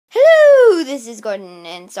this is Gordon,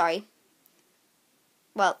 and sorry.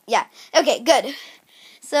 Well, yeah. Okay, good.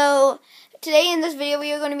 So, today in this video,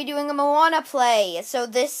 we are going to be doing a Moana play. So,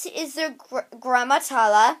 this is their Grandma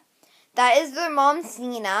Tala. That is their mom,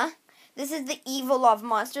 Sina. This is the evil lava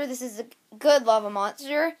monster. This is the good lava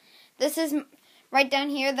monster. This is, right down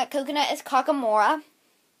here, that coconut is Kakamora.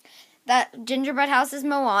 That gingerbread house is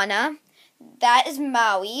Moana. That is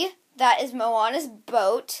Maui. That is Moana's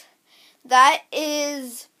boat. That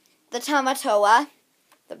is the Tamatoa,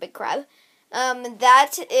 the big crab.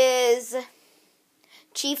 That is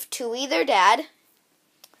Chief Tui, their dad.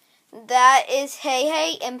 That is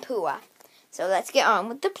Hei and Pua. So let's get on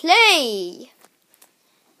with the play.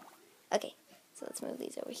 Okay, so let's move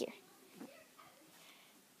these over here.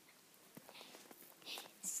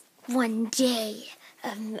 One day,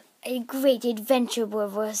 a great adventure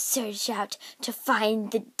will search out to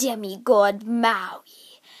find the demigod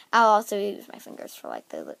Maui. I'll also use my fingers for like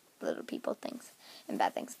the little people things and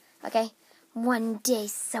bad things. Okay? One day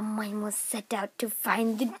someone will set out to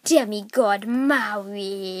find the demigod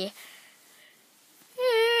Maui.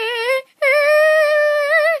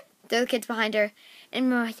 The kids behind her.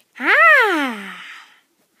 And we're like, ah!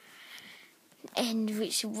 And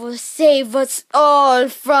which will save us all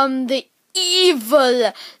from the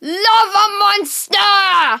evil lava monster!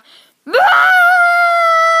 Ah!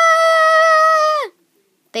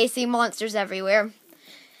 They see monsters everywhere.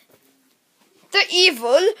 The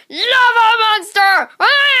evil lava monster!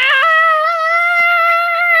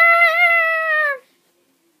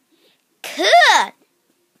 Cool!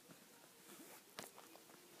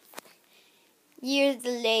 Years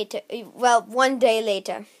later, well, one day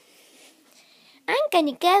later. I'm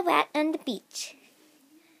gonna go out on the beach.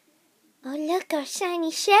 Oh, look, our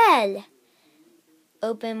shiny shell.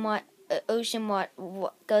 Ocean water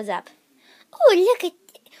goes up. Oh,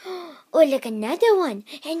 look, another one,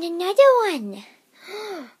 and another one.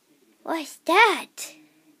 What's that?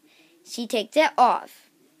 She takes it off.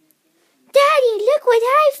 Daddy, look what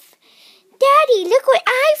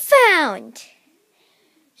I found.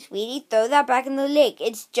 Sweetie, throw that back in the lake.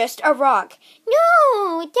 It's just a rock.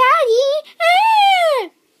 No, Daddy. Ah!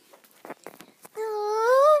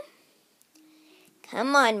 Oh.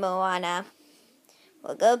 Come on, Moana.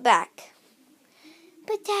 We'll go back.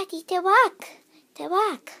 But Daddy, the rock.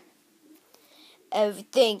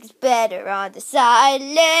 Everything's better on this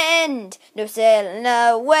island. No sailing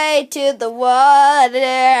away to the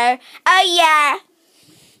water. Oh, yeah.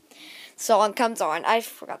 Song comes on. I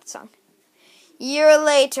forgot the song. Year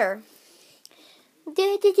later. Oh,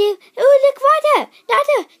 look, water.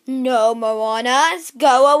 No, Moana.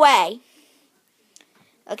 Go away.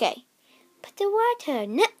 Okay. But the water.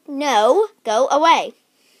 No. Go away.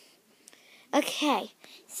 Okay.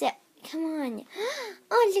 So, come on.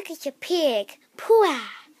 Oh, look at your pig. Pua.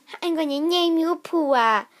 I'm going to name you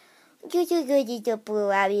Pua. You're a good little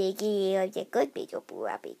Pua, Biggie. You're a good little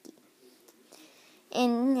Pua, Biggie.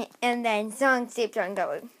 And then song keeps on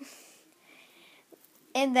going.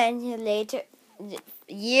 And then years later,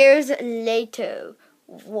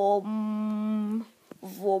 vroom.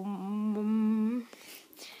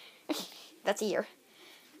 That's a year.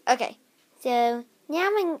 Okay, so now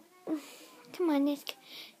come on,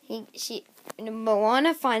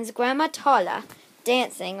 Moana finds Grandma Tala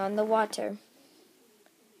dancing on the water.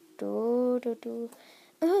 Do.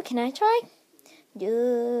 Oh, can I try?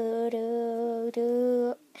 Do.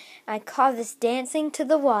 I call this dancing to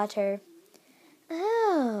the water.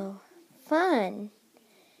 Oh, fun.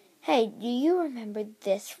 Hey, do you remember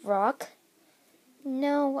this rock?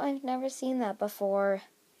 No, I've never seen that before.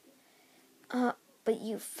 But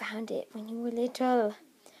you found it when you were little.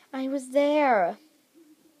 I was there.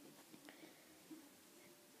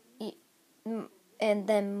 And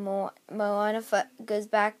then Moana goes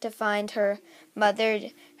back to find her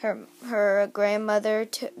mother, her grandmother,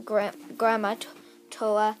 Grandma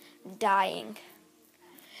Toa, dying.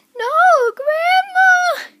 No,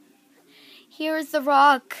 Grandma! Here's the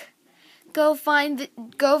rock. Go find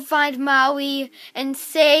Maui and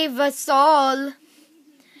save us all.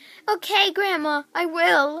 Okay, Grandma, I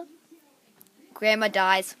will. Grandma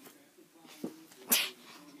dies.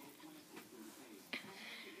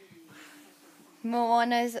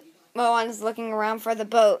 Moana's looking around for the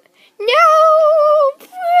boat. No!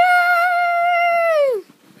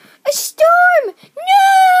 A storm!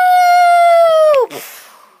 No!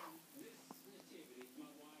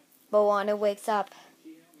 Moana wakes up.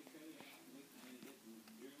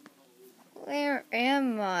 Where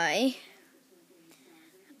am I?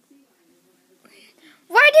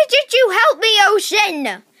 Why didn't you help me,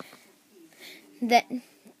 Ocean?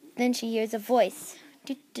 Then she hears a voice.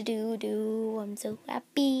 Do. I'm so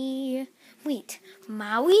happy. Wait,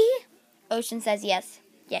 Maui? Ocean says yes.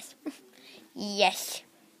 Yes. Yes.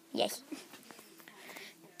 Yes.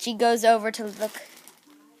 She goes over to look.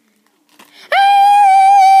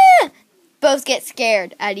 Ah! Both get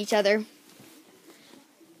scared at each other.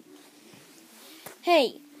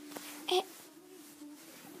 Hey.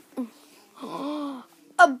 A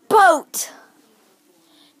boat!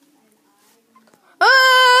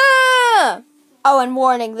 Ah! Oh, and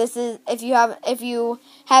warning, this is if you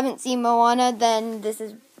haven't seen Moana, then this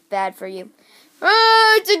is bad for you.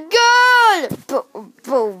 Ah, it's a gun!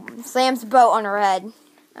 Boom. Slams the boat on her head.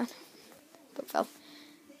 Boat fell.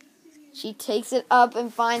 She takes it up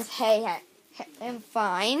and finds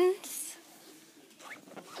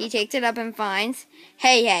He takes it up and finds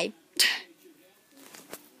Hey.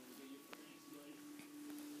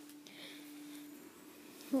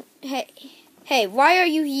 Hey, why are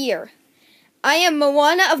you here? I am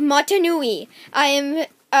Moana of Motunui. I am,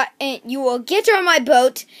 and you will get on my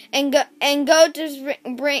boat and go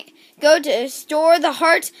to store the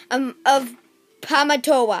heart of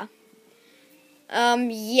Pamatoa.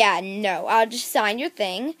 Yeah, no, I'll just sign your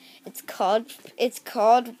thing. It's called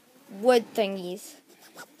wood thingies.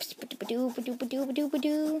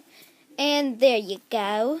 And there you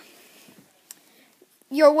go.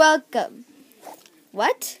 You're welcome.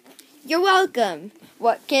 What? You're welcome.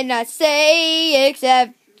 What can I say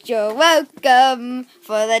except you're welcome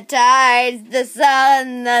for the tides, the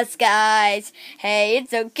sun, the skies. Hey,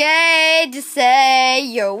 it's okay to say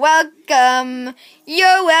you're welcome.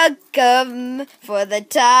 You're welcome for the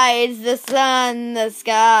tides, the sun, the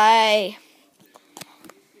sky.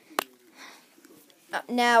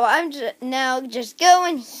 Now just go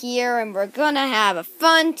in here and we're gonna have a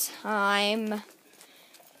fun time.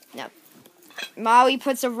 Now, Maui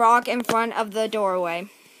puts a rock in front of the doorway.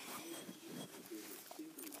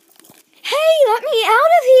 Hey, let me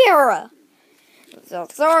out of here! So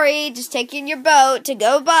sorry, just taking your boat to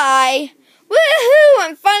go by. Woohoo!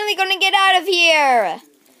 I'm finally gonna get out of here!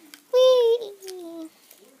 Whee!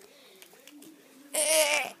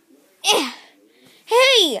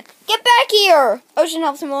 Hey, get back here! Ocean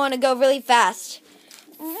helps Moana go really fast.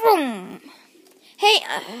 Vroom. Hey,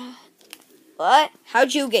 what?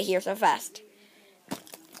 How'd you get here so fast?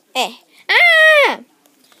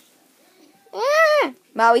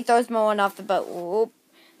 Maui throws Moana off the boat. Whoop.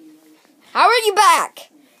 How are you back?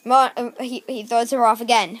 He throws her off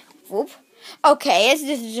again. Whoop. Okay,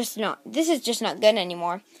 this is just not good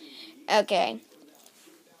anymore. Okay.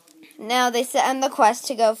 Now they set on the quest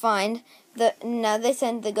to go find everyone.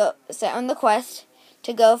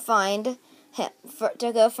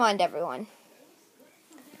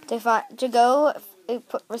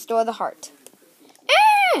 Restore the heart.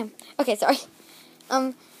 Okay, sorry.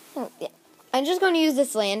 Yeah. I'm just going to use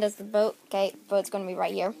this land as the boat. Okay, boat's going to be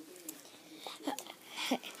right here.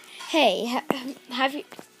 Hey, have you...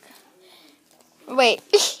 Wait.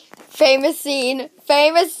 Famous scene.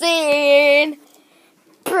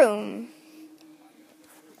 Boom.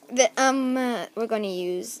 We're going to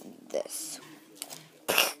use this.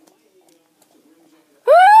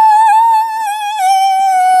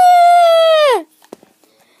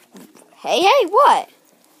 Hey, what?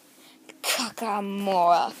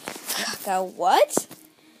 Kakamora. What?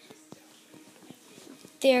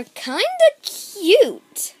 They're kinda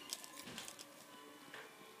cute.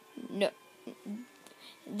 No.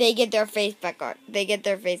 They get their face back on. They get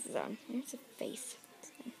their faces on. There's a face.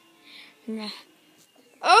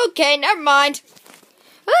 Okay, never mind.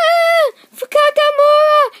 For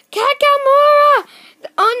Kakamora!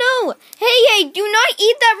 Oh no! Hey, do not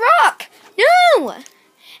eat that rock! No!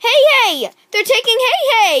 Hey! They're taking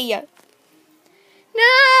Hey!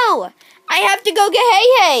 No! I have to go get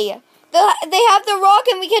Hey! They have the rock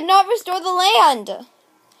and we cannot restore the land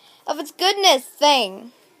of its goodness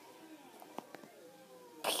thing.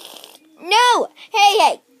 No!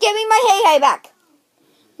 Hey! Give me my Hey back!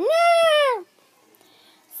 No!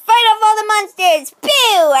 Fight off all the monsters!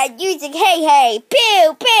 Pew! I'm using Hey!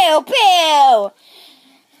 Pew!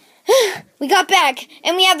 We got back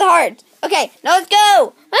and we have the heart. Okay, now let's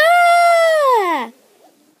go! Ah!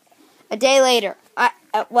 A day later.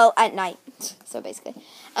 At night. So basically.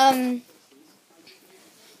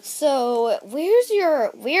 So where's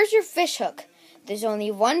your fish hook? There's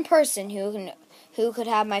only one person who could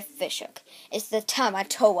have my fish hook. It's the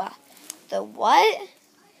Tamatoa. The what?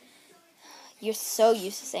 You're so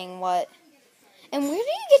used to saying what. And where do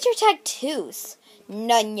you get your tattoos?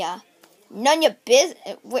 Nunya. Nunya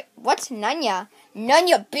business. What's Nunya?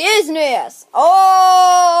 Nunya business.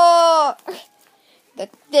 Oh!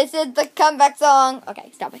 This is the comeback song.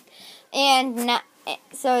 Okay, stop it. And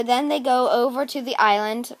So then they go over to the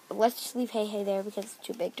island. Let's just leave Hey there because it's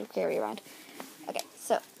too big to carry around. Okay,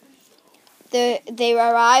 so they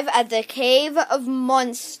arrive at the Cave of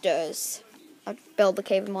Monsters. I'll build the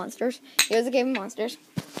Cave of Monsters. Here's the Cave of Monsters.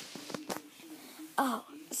 Oh,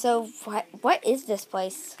 so what is this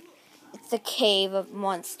place? It's the Cave of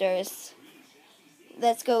Monsters.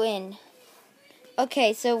 Let's go in.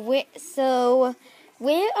 Okay, so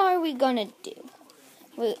where are we gonna do?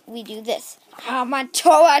 We do this. And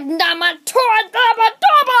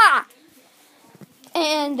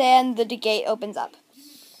then the gate opens up.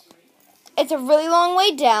 It's a really long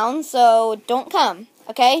way down, so don't come,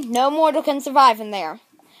 okay? No mortal can survive in there.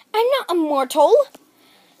 I'm not immortal.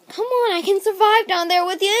 Come on, I can survive down there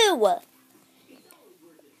with you.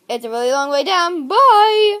 It's a really long way down.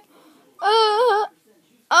 Bye.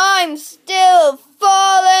 I'm still falling.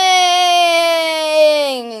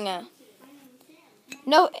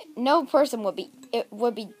 No person would be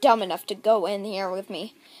dumb enough to go in here with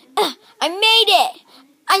me. I made it.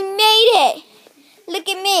 I made it. Look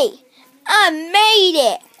at me. I made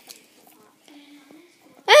it.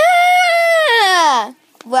 Ah!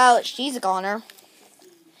 Well, she's a goner.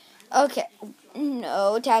 Okay.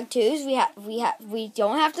 No tag twos. We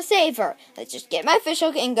don't have to save her. Let's just get my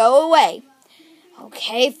fishhook and go away.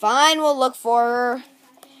 Okay, fine. We'll look for her.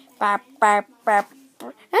 Bap, bap, bap.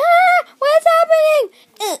 Ah! What's happening?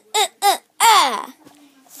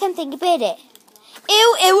 Something bit it.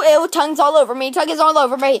 Ew, ew, ew. Tongue's all over me. Tongue is all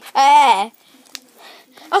over me.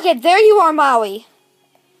 Okay, there you are, Maui.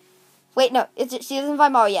 Wait, no. She doesn't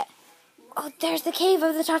find Maui yet. Oh, there's the cave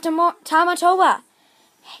of the Tamatoa.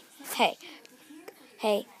 Hey.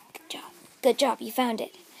 Good job. You found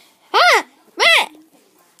it. Ah!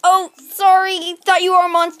 Oh, sorry. Thought you were a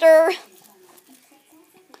monster.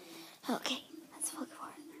 Okay, let's look for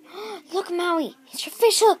it. Look, Maui. It's your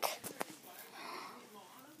fishhook.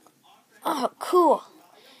 Oh, cool.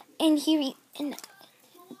 And here,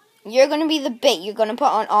 you're going to be the bait. You're going to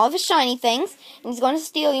put on all of his shiny things, and he's going to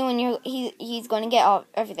steal you, and he's going to get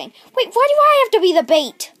everything. Wait, why do I have to be the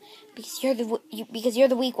bait? Because you're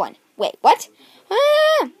the weak one. Wait, what?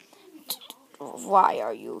 Ah! Why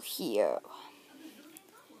are you here?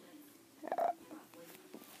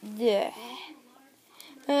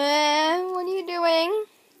 What are you doing?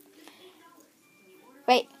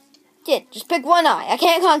 Wait, kid, just pick one eye. I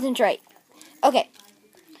can't concentrate. Okay.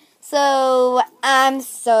 So, I'm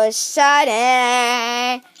so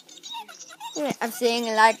shiny. I'm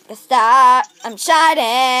singing like the star. I'm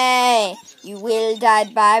shiny. You will die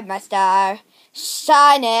by my star.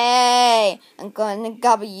 Shiny. I'm gonna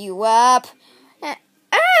gobble you up.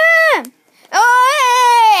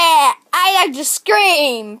 Oh, I like to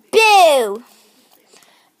scream. Boo.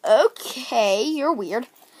 Okay, you're weird.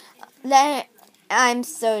 I'm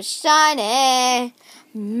so shiny.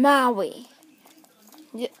 Maui.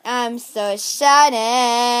 I'm so shiny.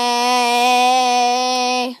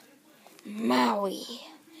 Maui.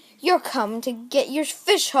 You're come to get your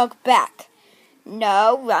fishhook back.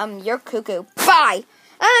 No, you're cuckoo. Bye.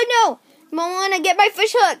 Oh, no. Moana, get my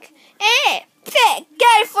fishhook.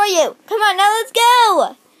 Got it for you. Come on, now let's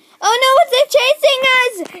go. Oh, no, it's chasing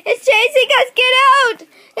us. It's chasing us. Get out.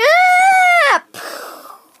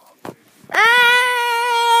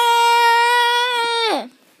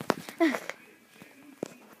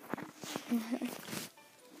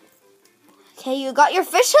 Okay, you got your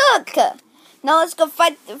fishhook. Now let's go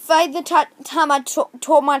fight the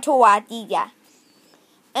Tamatoa.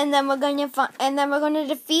 And then we're gonna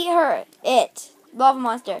defeat her. Lava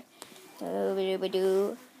monster.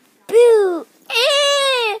 Boo!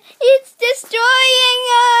 It's destroying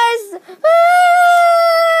us!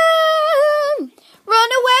 Run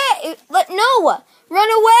away! No!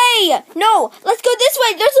 Run away! No! Let's go this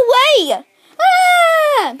way! There's a way!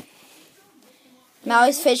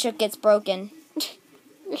 Maui's fishhook gets broken.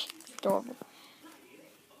 Adorable.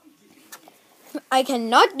 I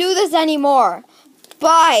cannot do this anymore.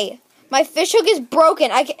 Bye. My fishhook is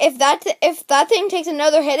broken. If that thing takes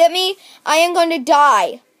another hit at me, I am going to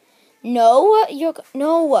die. No,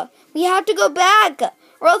 we have to go back,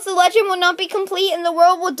 or else the legend will not be complete and the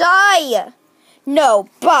world will die. No,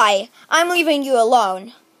 bye. I'm leaving you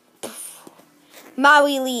alone.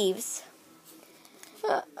 Maui leaves.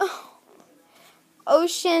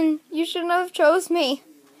 Ocean, you shouldn't have chose me.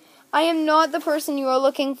 I am not the person you are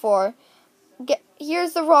looking for.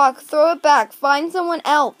 Here's the rock. Throw it back. Find someone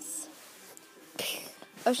else.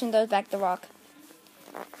 Ocean throws back the rock.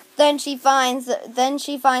 Then she finds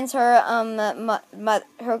her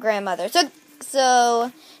her grandmother.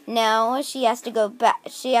 So now she has to go back.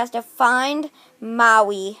 She has to find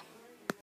Maui.